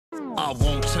I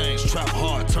won't change, trap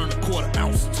hard, turn a quarter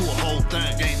ounce to a whole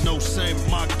thing. Ain't no shame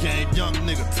in my game, young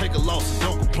nigga, take a loss and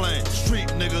don't complain. Street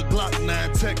nigga, Glock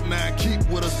 9, Tech 9, keep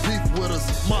with us, beef with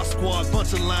us. My squad,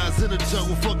 bunch of lines in the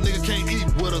jungle, fuck nigga can't eat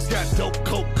with us. Got dope,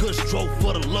 coke, kush, drove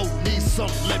for the low, need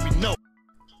something, let me know.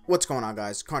 What's going on,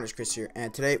 guys? Carnage Chris here,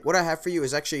 and today what I have for you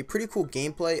is actually pretty cool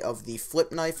gameplay of the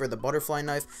flip knife or the butterfly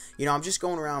knife. You know, I'm just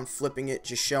going around flipping it,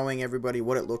 just showing everybody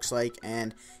what it looks like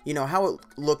and, you know, how it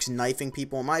looks knifing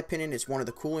people. In my opinion, it's one of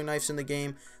the cooler knives in the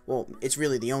game. Well, it's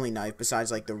really the only knife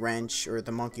besides like the wrench or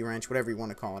the monkey wrench, whatever you want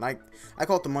to call it. I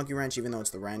call it the monkey wrench even though it's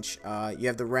the wrench. You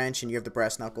have the wrench and you have the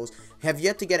brass knuckles. Have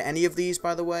yet to get any of these,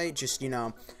 by the way. Just, you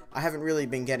know, I haven't really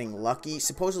been getting lucky.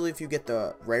 Supposedly, if you get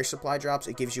the rare supply drops,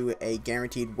 it gives you a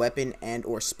guaranteed weapon and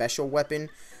or special weapon,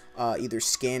 either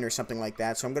skin or something like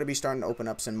that. So I'm going to be starting to open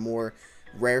up some more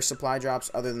rare supply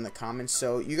drops other than the commons.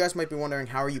 So you guys might be wondering,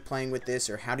 how are you playing with this,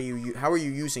 or how are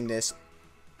you using this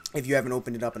if you haven't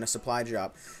opened it up in a supply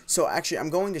drop? So actually, I'm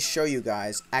going to show you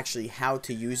guys actually how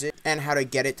to use it and how to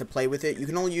get it to play with it. You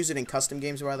can only use it in custom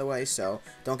games, by the way, so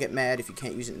don't get mad if you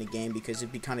can't use it in the game, because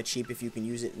it'd be kind of cheap if you can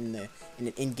use it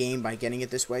in-game by getting it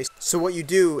this way. So what you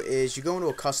do is you go into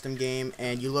a custom game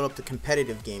and you load up the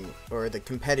competitive game or the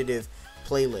competitive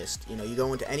playlist. You know, you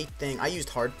go into anything. I used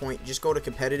hardpoint. Just go to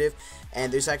competitive,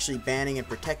 and there's actually banning and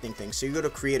protecting things. So you go to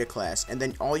create a class, and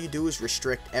then all you do is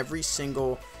restrict every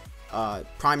single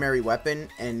primary weapon,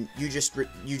 and you just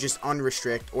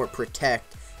unrestrict or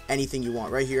protect anything you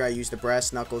want. Right here I use the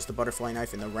brass knuckles, the butterfly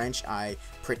knife, and the wrench. I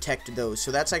protect those. So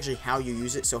that's actually how you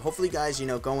use it. So hopefully guys, you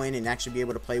know, go in and actually be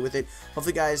able to play with it.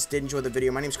 Hopefully guys did enjoy the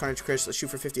video. My name is Carnage Chris. Let's shoot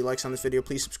for 50 likes on this video.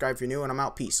 Please subscribe if you're new, and I'm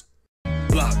out. Peace.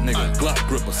 Block nigga, Glock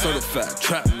gripper, certified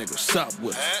trap nigga, shop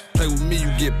with us. Play with me, you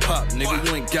get popped, nigga.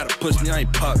 You ain't gotta push me, I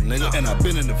ain't pop, nigga. And I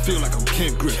been in the field like I'm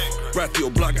Ken Griff. Right through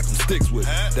your block, got some sticks with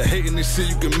it. The hating this shit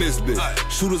you can miss,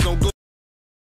 bitch. Shooters don't go